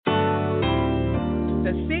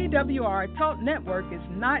The CWR Talk Network is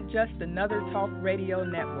not just another talk radio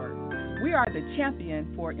network. We are the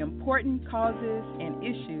champion for important causes and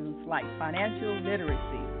issues like financial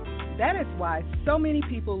literacy. That is why so many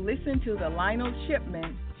people listen to the Lionel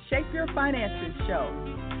Shipman Shape Your Finances show.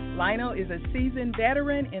 Lionel is a seasoned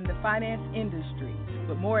veteran in the finance industry,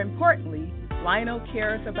 but more importantly, Lionel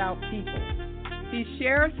cares about people. He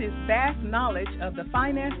shares his vast knowledge of the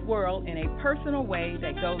finance world in a personal way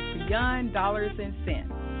that goes beyond dollars and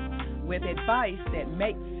cents, with advice that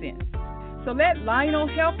makes sense. So let Lionel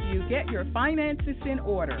help you get your finances in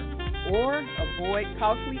order or avoid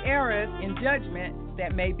costly errors in judgment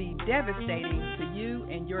that may be devastating to you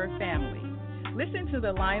and your family. Listen to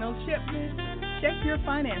the Lionel Shipman Shape Your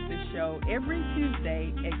Finances show every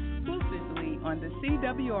Tuesday exclusively on the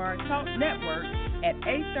CWR Talk Network at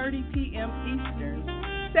 8:30 p.m. Eastern,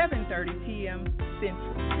 7:30 p.m.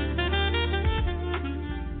 Central.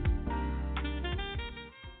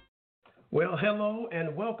 Well, hello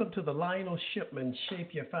and welcome to the Lionel Shipman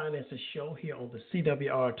Shape Your Finances show here on the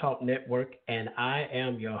CWR Talk Network, and I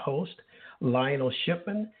am your host, Lionel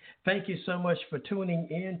Shipman. Thank you so much for tuning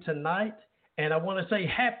in tonight, and I want to say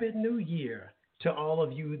Happy New Year to all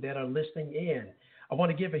of you that are listening in. I want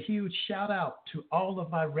to give a huge shout out to all of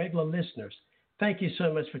my regular listeners. Thank you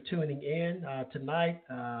so much for tuning in tonight.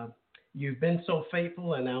 You've been so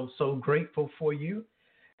faithful, and I'm so grateful for you.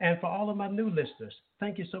 And for all of my new listeners,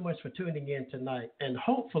 thank you so much for tuning in tonight. And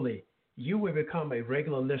hopefully, you will become a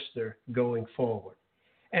regular listener going forward.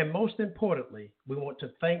 And most importantly, we want to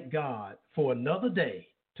thank God for another day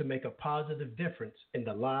to make a positive difference in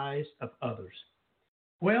the lives of others.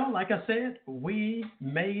 Well, like I said, we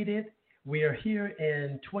made it. We are here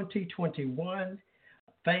in 2021.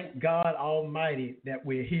 Thank God Almighty that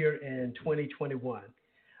we're here in 2021.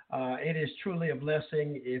 It is truly a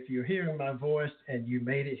blessing if you're hearing my voice and you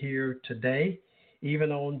made it here today.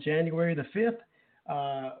 Even on January the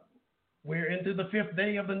 5th, we're into the 5th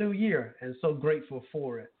day of the new year, and so grateful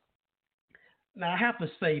for it. Now, I have to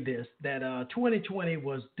say this, that 2020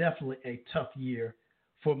 was definitely a tough year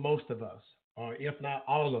for most of us, or if not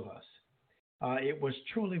all of us. It was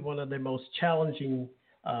truly one of the most challenging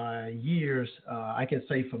years, I can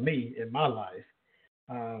say, for me in my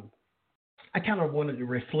life. I kind of wanted to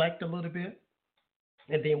reflect a little bit,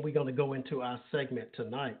 and then we're going to go into our segment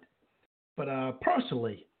tonight. But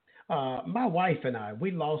personally, my wife and I,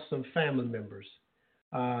 we lost some family members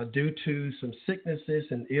due to some sicknesses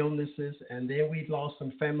and illnesses, and then we lost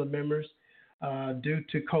some family members due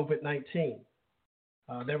to COVID-19.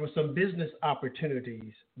 There were some business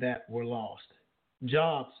opportunities that were lost,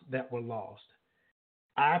 jobs that were lost.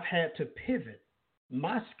 I've had to pivot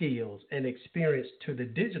my skills and experience to the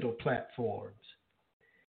digital platforms.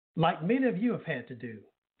 Like many of you have had to do.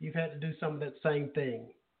 You've had to do some of that same thing.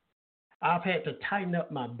 I've had to tighten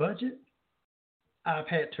up my budget. I've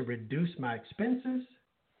had to reduce my expenses.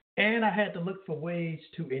 And I had to look for ways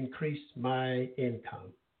to increase my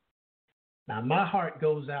income. Now, my heart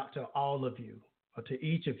goes out to all of you, or to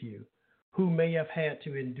each of you, who may have had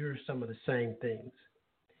to endure some of the same things.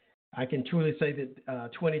 I can truly say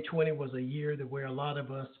that 2020 was a year that where a lot of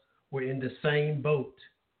us were in the same boat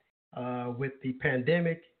with the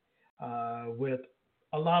pandemic, with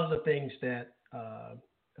a lot of the things that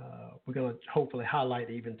we're going to hopefully highlight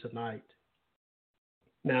even tonight.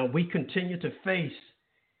 Now, we continue to face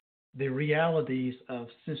the realities of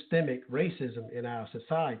systemic racism in our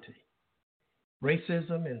society.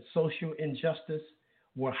 Racism and social injustice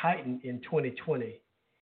were heightened in 2020.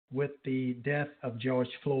 With the death of George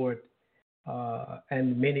Floyd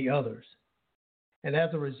and many others. And as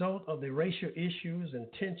a result of the racial issues and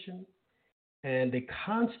tension and the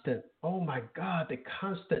constant, the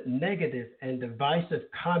constant negative and divisive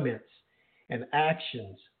comments and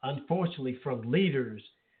actions, unfortunately, from leaders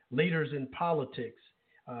in politics,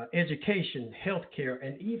 education, healthcare,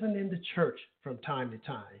 and even in the church from time to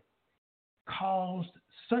time, caused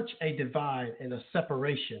such a divide and a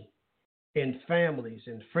separation in families,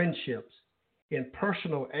 in friendships, in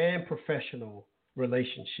personal and professional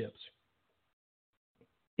relationships.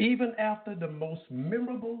 Even after the most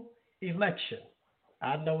memorable election,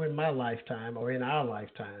 I know in my lifetime or in our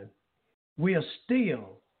lifetime, we are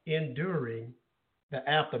still enduring the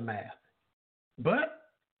aftermath.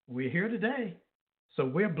 But we're here today, so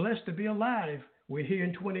we're blessed to be alive. We're here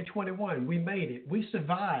in 2021. We made it. We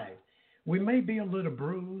survived. We may be a little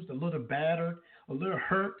bruised, a little battered, a little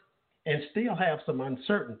hurt, and still have some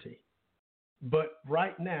uncertainty. But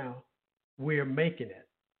right now, we're making it.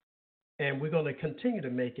 And we're going to continue to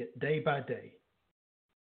make it day by day.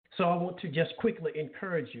 So I want to just quickly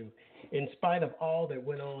encourage you, in spite of all that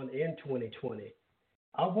went on in 2020,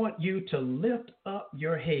 I want you to lift up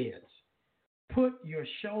your heads, put your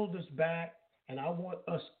shoulders back, and I want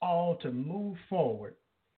us all to move forward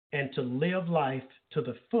and to live life to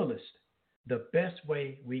the fullest, the best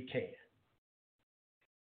way we can.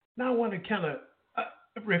 Now, I want to kind of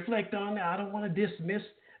reflect on that. I don't want to dismiss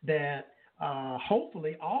that.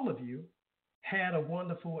 Hopefully, all of you had a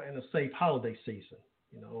wonderful and a safe holiday season.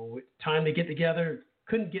 Time to get together,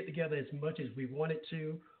 couldn't get together as much as we wanted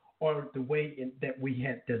to or the way that we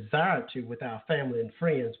had desired to with our family and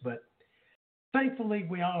friends. But thankfully,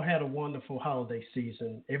 we all had a wonderful holiday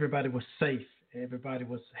season. Everybody was safe. Everybody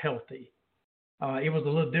was healthy. It was a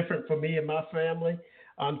little different for me and my family.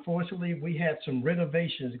 Unfortunately, we had some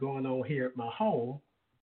renovations going on here at my home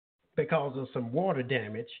because of some water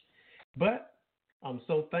damage. But I'm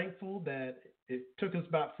so thankful that it took us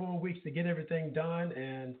about 4 weeks to get everything done,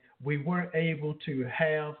 and we were able to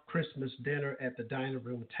have Christmas dinner at the dining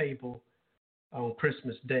room table on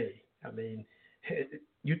Christmas Day. I mean,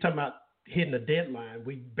 you're talking about hitting a deadline.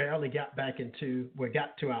 We barely got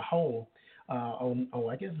to our home on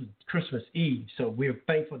I guess Christmas Eve. So we're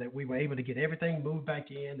thankful that we were able to get everything moved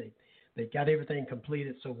back in. They got everything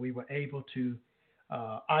completed, so we were able to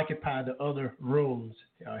occupy the other rooms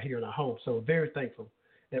here in our home. So very thankful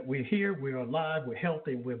that we're here, we're alive, we're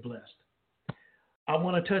healthy, and we're blessed. I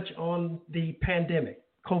want to touch on the pandemic,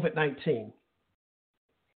 COVID-19.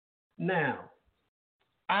 Now,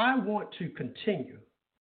 I want to continue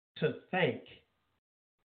to thank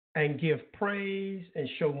and give praise and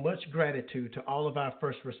show much gratitude to all of our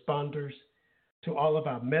first responders, to all of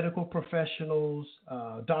our medical professionals,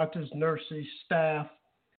 doctors, nurses, staff,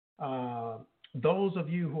 those of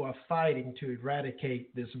you who are fighting to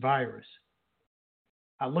eradicate this virus.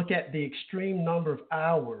 I look at the extreme number of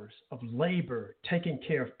hours of labor taking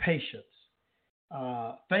care of patients.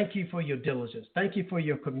 Thank you for your diligence. Thank you for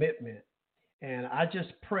your commitment. And I just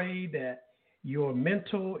pray that your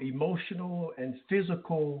mental, emotional, and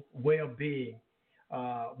physical well-being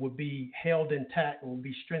will be held intact and will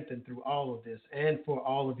be strengthened through all of this and for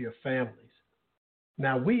all of your families.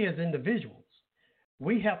 Now, we as individuals,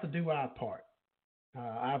 we have to do our part.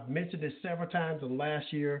 I've mentioned this several times in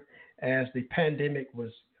last year as the pandemic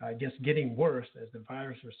was, I guess, getting worse as the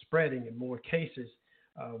virus was spreading and more cases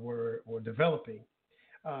were developing.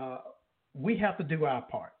 We have to do our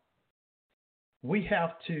part. We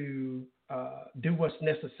have to do what's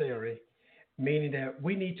necessary, meaning that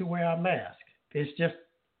we need to wear our mask. It's just,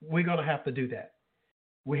 we're going to have to do that.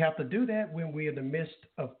 We have to do that when we're in the midst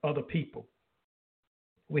of other people.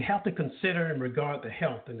 We have to consider and regard the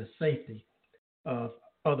health and the safety of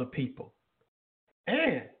other people.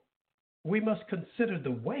 And we must consider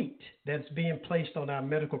the weight that's being placed on our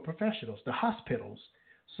medical professionals, the hospitals.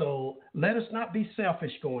 So let us not be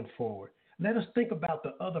selfish going forward. Let us think about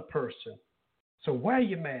the other person. So wear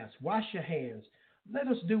your mask, wash your hands. Let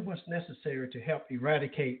us do what's necessary to help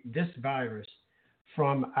eradicate this virus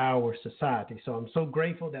from our society. So I'm so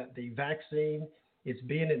grateful that the vaccine is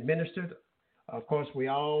being administered. Of course, we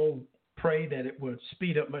all pray that it would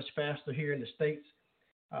speed up much faster here in the States.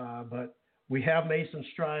 But we have made some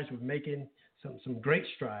strides. We're making some great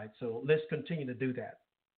strides. So let's continue to do that.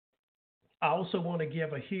 I also want to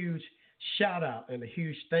give a huge shout out and a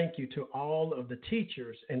huge thank you to all of the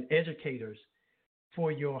teachers and educators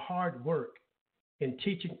for your hard work in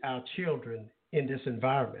teaching our children in this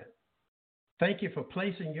environment. Thank you for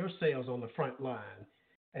placing yourselves on the front line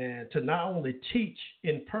and to not only teach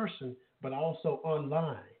in person, but also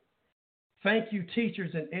online. Thank you,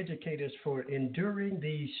 teachers and educators, for enduring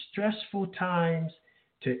these stressful times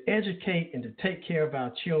to educate and to take care of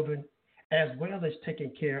our children, as well as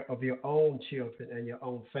taking care of your own children and your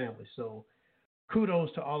own family. So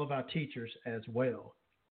kudos to all of our teachers as well.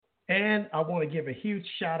 And I want to give a huge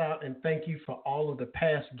shout out and thank you for all of the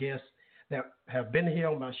past guests that have been here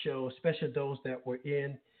on my show, especially those that were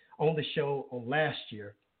on the show on last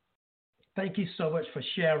year. Thank you so much for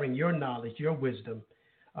sharing your knowledge, your wisdom,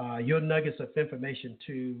 your nuggets of information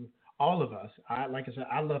to all of us. Like I said,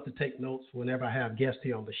 I love to take notes whenever I have guests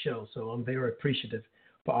here on the show, so I'm very appreciative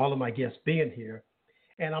for all of my guests being here.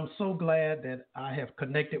 And I'm so glad that I have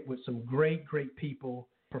connected with some great, great people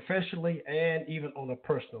professionally and even on a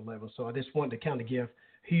personal level. So I just wanted to kind of give a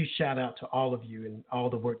huge shout out to all of you and all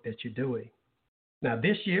the work that you're doing. Now,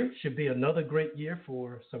 this year should be another great year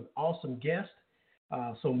for some awesome guests.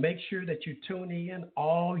 So make sure that you tune in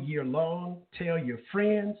all year long. Tell your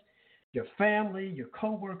friends, your family, your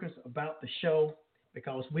coworkers about the show,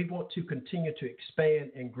 because we want to continue to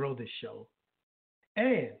expand and grow this show.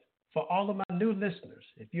 And for all of my new listeners,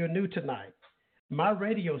 if you're new tonight, my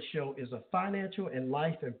radio show is a financial and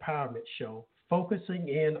life empowerment show focusing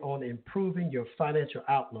in on improving your financial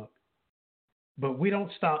outlook. But we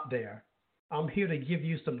don't stop there. I'm here to give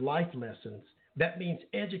you some life lessons. That means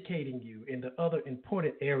educating you in the other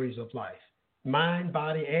important areas of life, mind,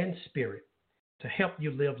 body, and spirit, to help you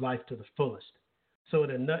live life to the fullest. So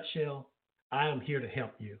in a nutshell, I am here to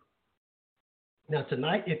help you. Now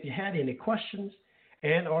tonight, if you had any questions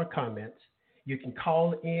and or comments, you can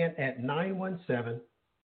call in at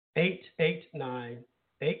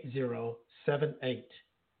 917-889-8078.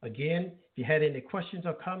 Again, if you had any questions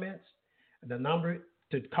or comments, the number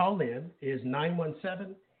to call in is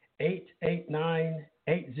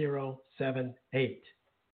 917-889-8078.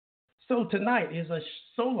 So tonight is a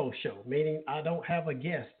solo show, meaning I don't have a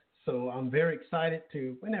guest. So I'm very excited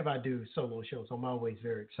whenever I do solo shows, I'm always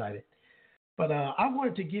very excited. But I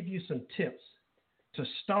wanted to give you some tips to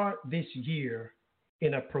start this year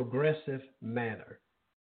in a progressive manner.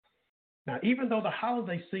 Now, even though the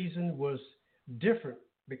holiday season was different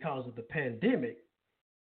because of the pandemic,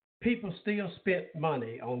 people still spent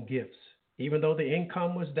money on gifts. Even though the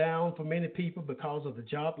income was down for many people because of the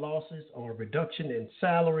job losses or reduction in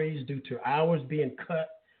salaries due to hours being cut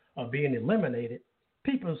or being eliminated,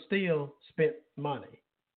 people still spent money.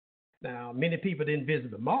 Now, many people didn't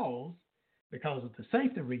visit the malls because of the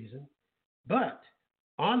safety reason, but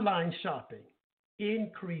online shopping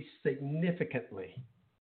increased significantly.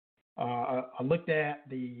 I looked at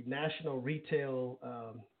the National Retail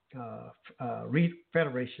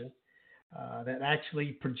Federation that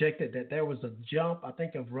actually projected that there was a jump, I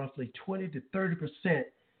think, of roughly 20 to 30%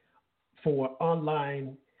 for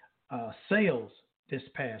online sales this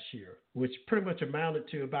past year, which pretty much amounted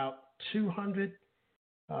to about 200,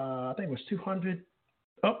 I think it was 200,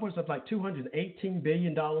 upwards of like $218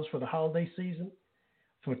 billion for the holiday season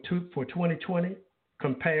for 2020,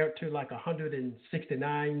 compared to like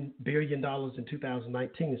 $169 billion in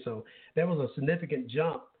 2019. So there was a significant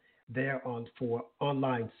jump there for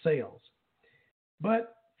online sales.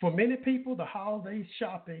 But for many people, the holiday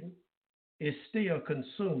shopping is still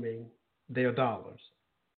consuming their dollars.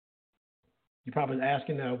 You're probably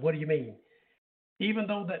asking now, what do you mean? Even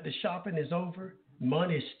though that the shopping is over,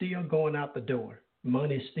 money is still going out the door.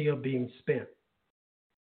 Money is still being spent.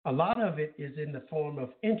 A lot of it is in the form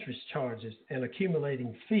of interest charges and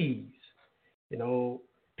accumulating fees. You know,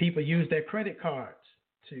 people use their credit cards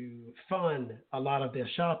to fund a lot of their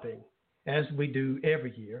shopping, as we do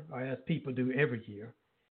every year, or as people do every year.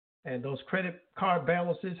 And those credit card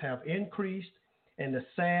balances have increased. And the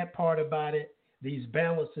sad part about it, these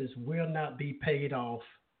balances will not be paid off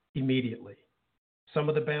immediately. Some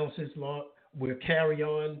of the balances will carry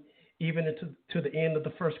on even to the end of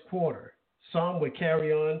the first quarter. Some will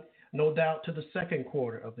carry on, no doubt, to the second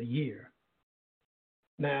quarter of the year.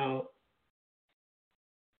 Now,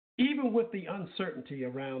 even with the uncertainty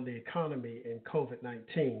around the economy and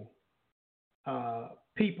COVID-19,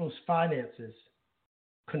 people's finances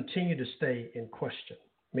continue to stay in question,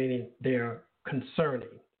 meaning they're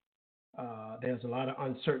concerning. There's a lot of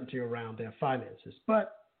uncertainty around their finances.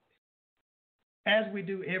 But as we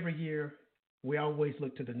do every year, we always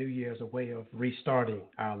look to the new year as a way of restarting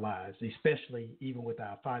our lives, especially even with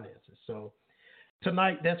our finances. So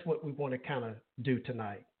tonight, that's what we want to kind of do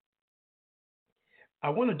tonight. I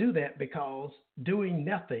want to do that because doing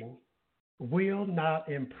nothing will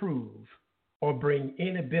not improve or bring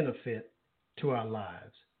any benefit to our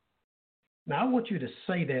lives. Now, I want you to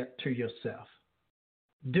say that to yourself.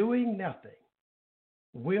 Doing nothing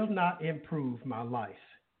will not improve my life.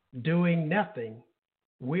 Doing nothing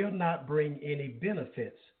will not bring any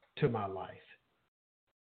benefits to my life.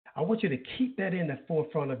 I want you to keep that in the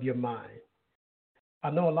forefront of your mind.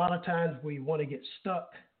 I know a lot of times we want to get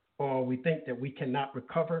stuck or we think that we cannot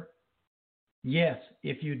recover. Yes,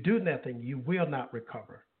 if you do nothing, you will not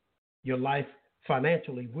recover. Your life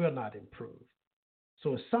financially will not improve.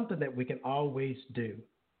 So it's something that we can always do.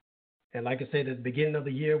 And like I said, at the beginning of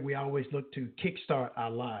the year, we always look to kickstart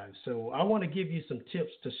our lives. So I want to give you some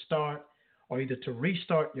tips to start or either to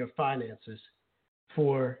restart your finances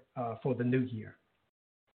for the new year.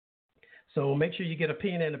 So make sure you get a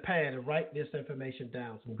pen and a pad and write this information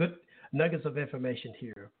down. Some good nuggets of information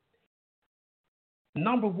here.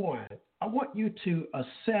 Number one, I want you to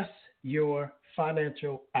assess your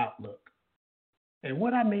financial outlook. And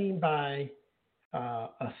what I mean by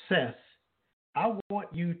assess, I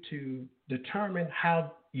want you to determine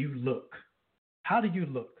how you look. How do you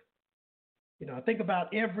look? You know, I think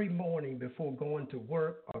about every morning before going to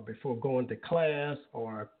work or before going to class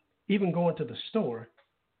or even going to the store,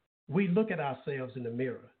 we look at ourselves in the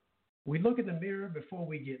mirror. We look in the mirror before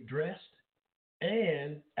we get dressed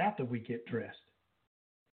and after we get dressed.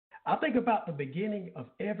 I think about the beginning of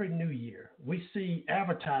every new year. We see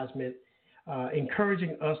advertisement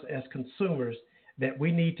encouraging us as consumers that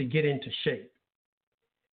we need to get into shape.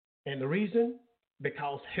 And the reason,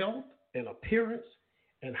 because health and appearance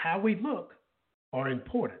and how we look are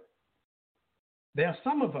important. There are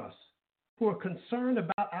some of us who are concerned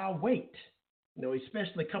about our weight,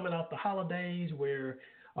 especially coming off the holidays where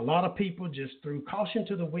a lot of people just threw caution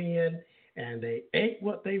to the wind and they ate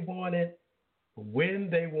what they wanted when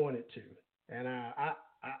they wanted to. And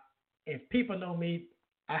if people know me,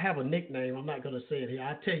 I have a nickname. I'm not going to say it here.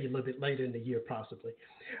 I'll tell you a little bit later in the year, possibly.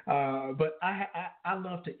 But I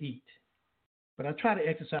love to eat. But I try to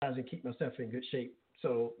exercise and keep myself in good shape.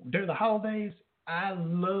 So during the holidays, I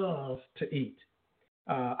love to eat.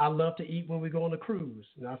 I love to eat when we go on a cruise.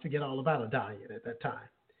 And I forget all about a diet at that time.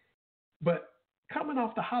 But coming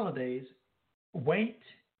off the holidays, weight,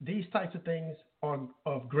 these types of things are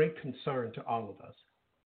of great concern to all of us.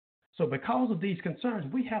 So because of these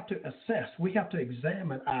concerns, we have to assess, we have to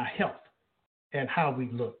examine our health and how we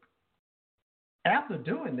look. After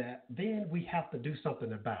doing that, then we have to do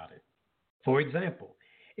something about it. For example,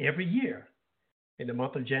 every year in the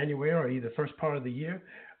month of January or either first part of the year,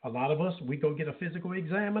 a lot of us, we go get a physical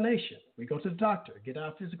examination. We go to the doctor, get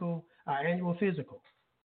our annual physical.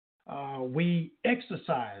 We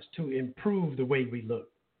exercise to improve the way we look.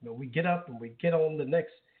 We get up and we get on the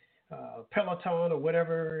next Peloton or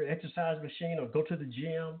whatever exercise machine or go to the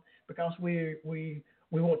gym because we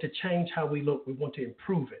want to change how we look. We want to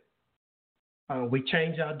improve it. We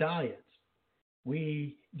change our diets.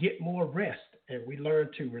 We get more rest and we learn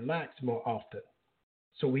to relax more often.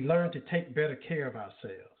 So we learn to take better care of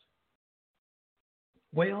ourselves.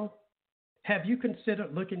 Well, have you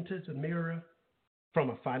considered looking to the mirror from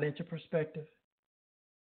a financial perspective?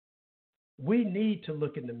 We need to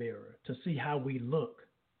look in the mirror to see how we look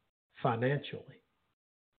financially.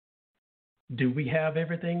 Do we have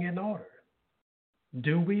everything in order?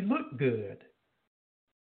 Do we look good?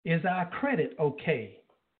 Is our credit okay?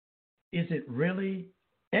 Is it really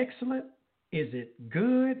excellent? Is it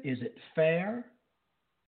good? Is it fair?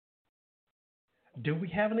 Do we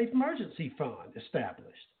have an emergency fund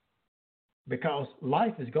established? Because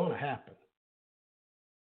life is going to happen.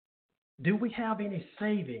 Do we have any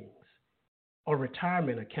savings or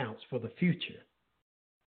retirement accounts for the future?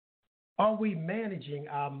 Are we managing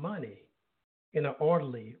our money in an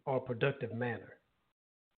orderly or productive manner?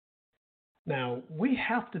 Now, we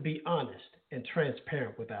have to be honest and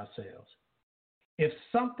transparent with ourselves. If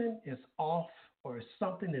something is off or if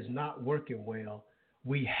something is not working well,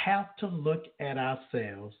 we have to look at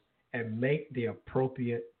ourselves and make the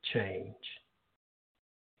appropriate change.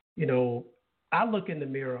 I look in the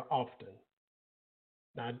mirror often.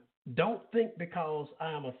 Now, don't think because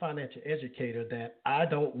I am a financial educator that I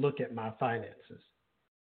don't look at my finances.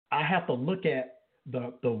 I have to look at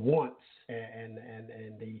the wants and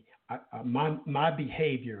my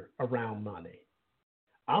behavior around money.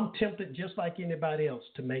 I'm tempted just like anybody else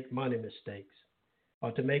to make money mistakes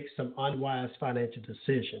or to make some unwise financial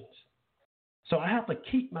decisions. So I have to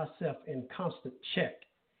keep myself in constant check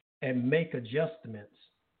and make adjustments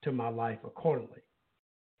to my life accordingly.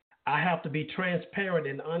 I have to be transparent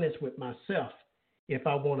and honest with myself if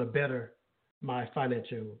I want to better my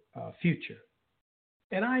financial future.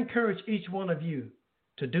 And I encourage each one of you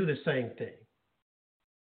to do the same thing.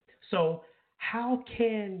 So how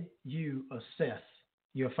can you assess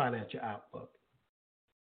your financial outlook?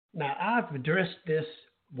 Now, I've addressed this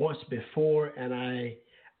once before, and I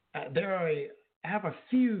have a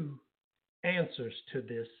few answers to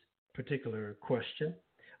this particular question,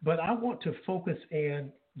 but I want to focus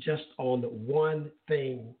in just on one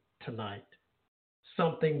thing tonight,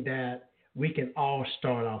 something that we can all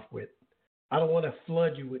start off with. I don't want to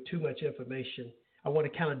flood you with too much information. I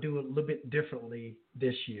want to kind of do it a little bit differently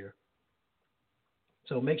this year.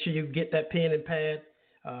 So make sure you get that pen and pad.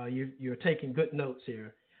 You're taking good notes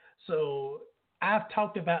here. So I've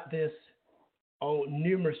talked about this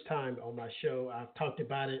numerous times on my show. I've talked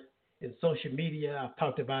about it in social media. I've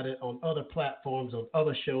talked about it on other platforms, on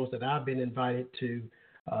other shows that I've been invited to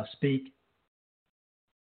speak.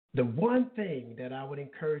 The one thing that I would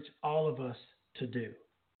encourage all of us to do,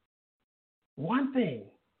 one thing,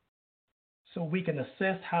 so we can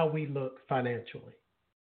assess how we look financially.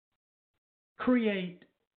 Create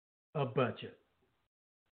a budget.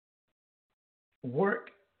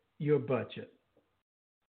 Work your budget.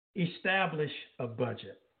 Establish a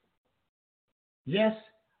budget. Yes,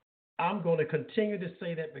 I'm going to continue to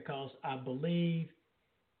say that because I believe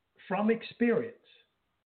from experience,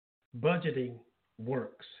 budgeting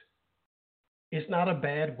works. It's not a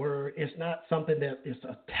bad word. It's not something that is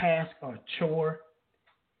a task or a chore.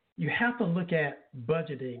 you have to look at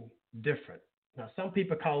budgeting different. Now, some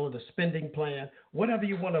people call it a spending plan, whatever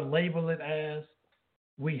you want to label it as.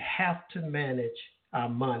 We have to manage our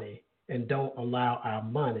money and don't allow our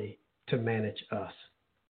money to manage us.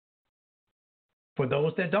 For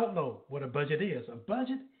those that don't know what a budget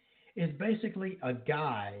is basically a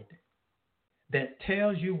guide that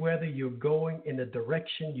tells you whether you're going in the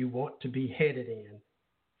direction you want to be headed in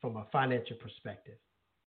from a financial perspective.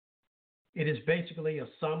 It is basically a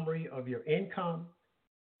summary of your income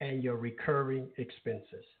and your recurring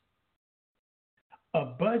expenses. A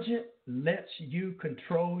budget lets you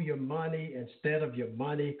control your money instead of your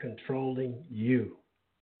money controlling you.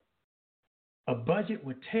 A budget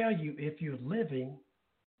would tell you if you're living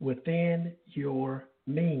within your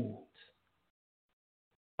means.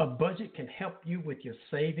 A budget can help you with your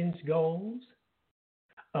savings goals.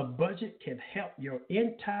 A budget can help your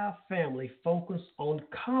entire family focus on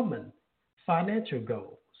common financial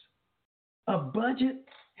goals. A budget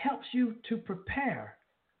helps you to prepare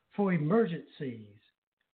for emergencies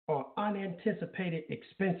or unanticipated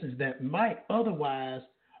expenses that might otherwise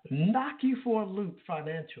knock you for a loop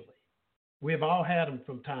financially. We've all had them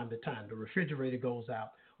from time to time. The refrigerator goes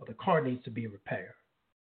out or the car needs to be repaired.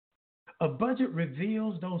 A budget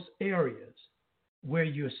reveals those areas where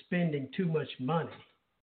you're spending too much money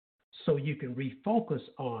so you can refocus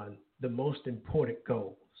on the most important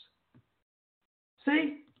goals.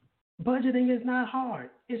 See, budgeting is not hard.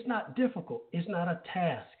 It's not difficult. It's not a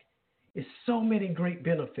task. It's so many great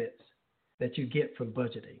benefits that you get from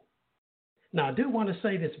budgeting. Now, I do want to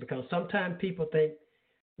say this because sometimes people think,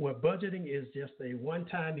 well, budgeting is just a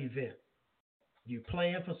one-time event. You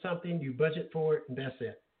plan for something, you budget for it, and that's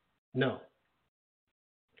it. No.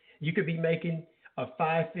 You could be making a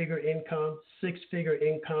 5-figure income, 6-figure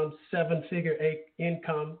income, 7-figure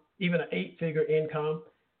income, even an 8-figure income.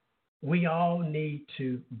 We all need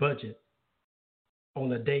to budget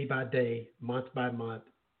on a day-by-day, month-by-month,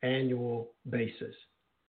 annual basis.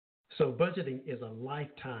 So budgeting is a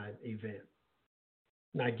lifetime event.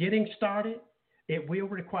 Now, getting started, it will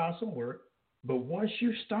require some work, but once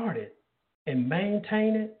you start it and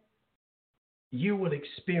maintain it, you will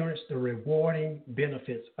experience the rewarding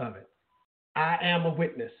benefits of it. I am a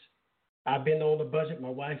witness. I've been on a budget, my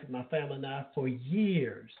wife and my family and I, for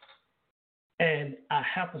years. And I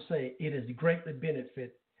have to say, it has greatly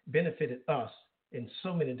benefited us in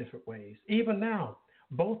so many different ways. Even now,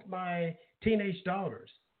 both my teenage daughters,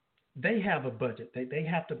 they have a budget they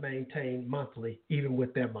have to maintain monthly, even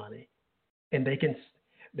with their money. And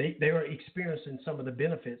they are experiencing some of the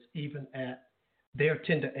benefits even at their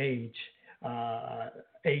tender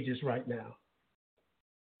ages right now.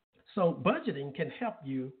 So budgeting can help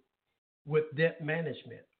you with debt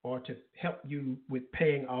management or to help you with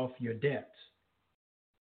paying off your debts.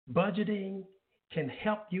 Budgeting can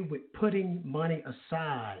help you with putting money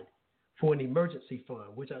aside for an emergency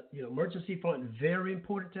fund, which emergency fund is very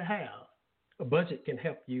important to have. A budget can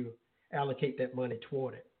help you allocate that money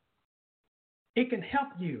toward it. It can help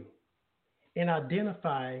you in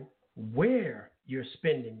identifying where you're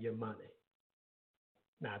spending your money.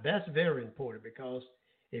 Now, that's very important because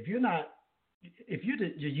if you're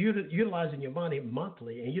utilizing your money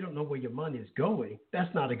monthly and you don't know where your money is going,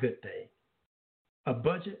 that's not a good thing. A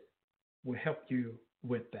budget will help you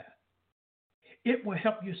with that. It will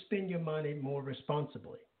help you spend your money more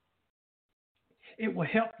responsibly. It will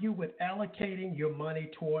help you with allocating your money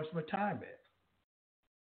towards retirement.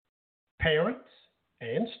 Parents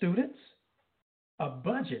and students, a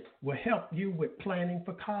budget will help you with planning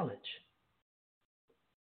for college.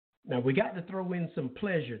 Now, we got to throw in some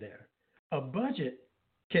pleasure there. A budget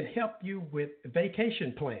can help you with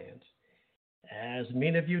vacation plans. As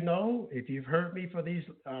many of you know, if you've heard me for these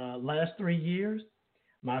last 3 years,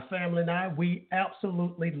 my family and I, we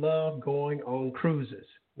absolutely love going on cruises.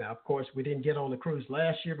 Now, of course, we didn't get on the cruise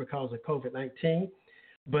last year because of COVID-19,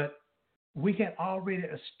 but we had already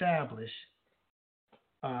established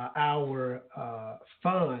our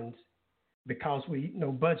funds because we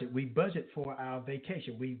budget. We budget for our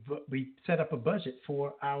vacation. We set up a budget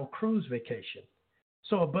for our cruise vacation.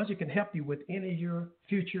 So a budget can help you with any of your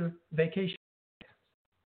future vacations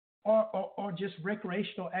or just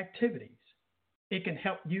recreational activities. It can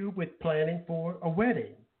help you with planning for a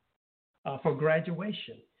wedding, for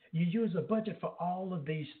graduation. You use a budget for all of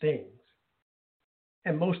these things.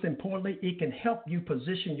 And most importantly, it can help you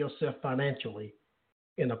position yourself financially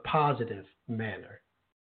in a positive manner.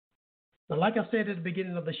 Now, like I said at the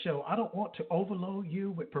beginning of the show, I don't want to overload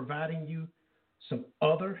you with providing you some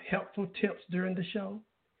other helpful tips during the show,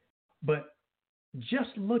 but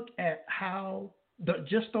just look at how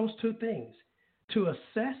just those two things, to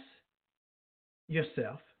assess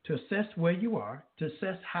yourself to assess where you are, to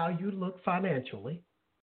assess how you look financially,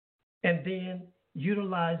 and then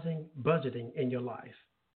utilizing budgeting in your life.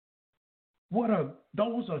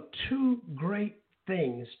 Those are two great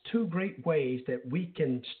things, two great ways that we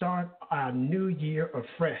can start our new year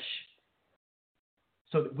afresh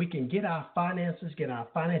so that we can get our finances, get our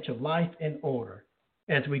financial life in order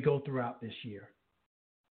as we go throughout this year.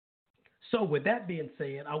 So with that being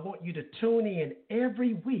said, I want you to tune in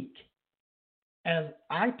every week as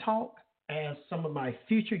I talk, as some of my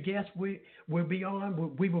future guests will be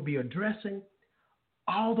on. We will be addressing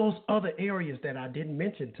all those other areas that I didn't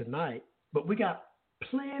mention tonight, but we got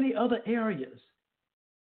plenty other areas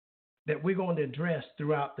that we're going to address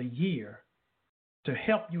throughout the year to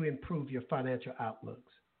help you improve your financial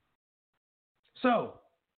outlooks. So,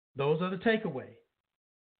 those are the takeaways.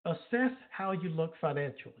 Assess how you look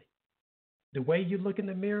financially. The way you look in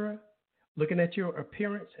the mirror, looking at your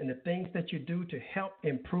appearance and the things that you do to help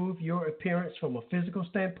improve your appearance from a physical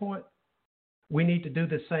standpoint, we need to do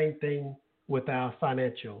the same thing with our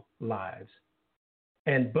financial lives.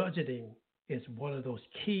 And budgeting is one of those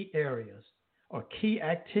key areas or key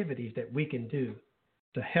activities that we can do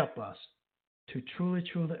to help us to truly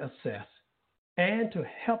assess and to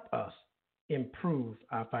help us improve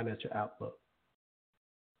our financial outlook.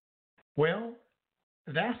 Well,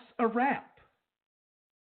 that's a wrap.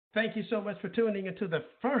 Thank you so much for tuning into the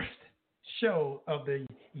first show of the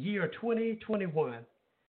year 2021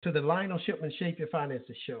 to the Lionel Shipman Shape Your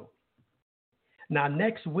Finances show. Now,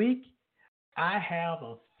 next week, I have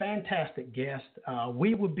a fantastic guest.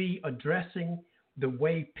 We will be addressing the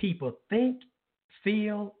way people think,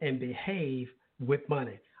 feel, and behave with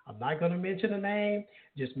money. I'm not going to mention a name.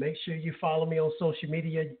 Just make sure you follow me on social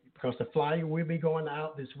media because the flyer will be going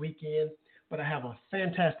out this weekend. But I have a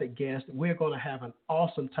fantastic guest. We're going to have an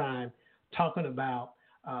awesome time talking about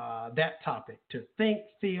that topic, to think,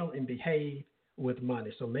 feel, and behave with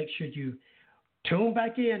money. So make sure you tune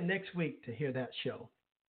back in next week to hear that show.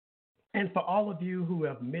 And for all of you who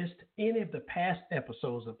have missed any of the past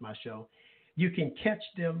episodes of my show, you can catch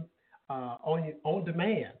them on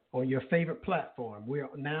demand on your favorite platform. We're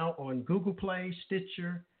now on Google Play,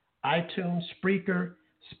 Stitcher, iTunes, Spreaker,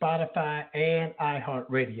 Spotify, and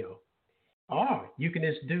iHeartRadio. Or you can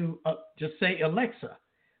just say, Alexa,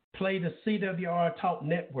 play the CWR Talk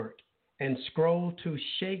Network and scroll to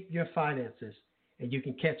Shape Your Finances, and you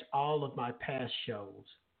can catch all of my past shows.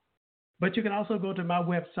 But you can also go to my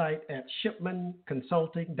website at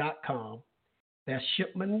shipmanconsulting.com. That's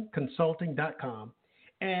shipmanconsulting.com.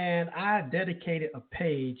 And I dedicated a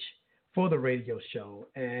page for the radio show,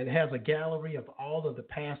 and it has a gallery of all of the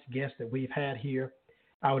past guests that we've had here.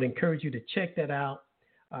 I would encourage you to check that out.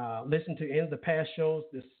 Listen to any of the past shows,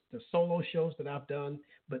 the solo shows that I've done,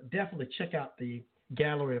 but definitely check out the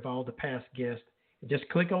gallery of all the past guests. Just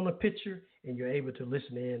click on the picture, and you're able to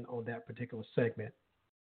listen in on that particular segment.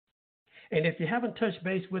 And if you haven't touched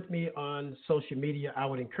base with me on social media, I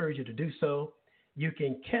would encourage you to do so. You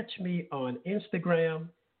can catch me on Instagram,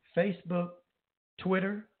 Facebook,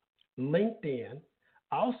 Twitter, LinkedIn.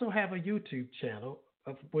 I also have a YouTube channel,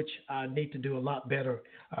 of which I need to do a lot better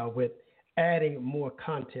with adding more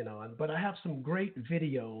content on. But I have some great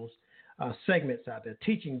videos, segments out there,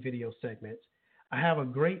 teaching video segments. I have a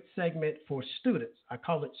great segment for students. I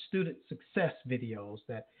call it Student Success Videos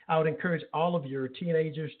that I would encourage all of your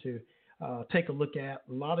teenagers to take a look at.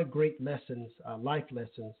 A lot of great lessons, life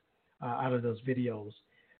lessons out of those videos.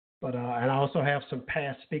 But and I also have some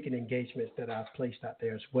past speaking engagements that I've placed out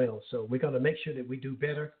there as well. So we're going to make sure that we do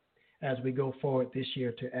better as we go forward this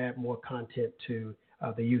year to add more content to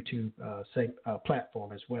the YouTube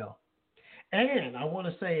platform as well. And I want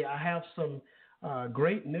to say I have some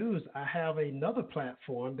great news. I have another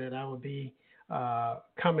platform that I will be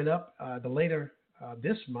coming up later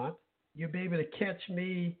this month. You'll be able to catch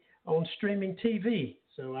me on streaming TV.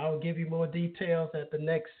 So I will give you more details at the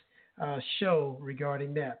next show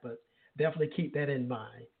regarding that, but definitely keep that in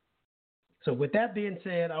mind. So with that being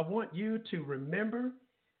said, I want you to remember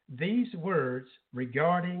these words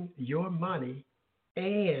regarding your money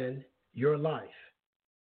and your life.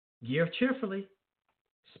 Give cheerfully,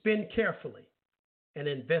 spend carefully, and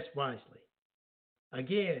invest wisely.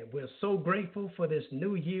 Again, we're so grateful for this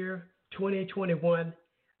new year, 2021.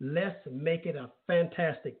 Let's make it a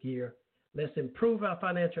fantastic year. Let's improve our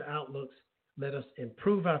financial outlooks. Let us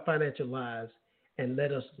improve our financial lives, and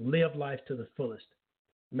let us live life to the fullest.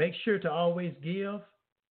 Make sure to always give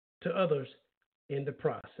to others in the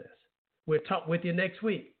process. We'll talk with you next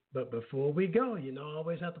week. But before we go, I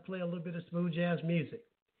always have to play a little bit of smooth jazz music.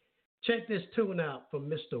 Check this tune out from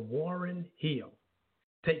Mr. Warren Hill.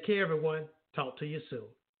 Take care, everyone. Talk to you soon.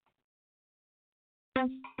 Thank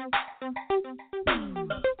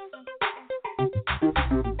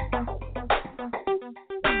you.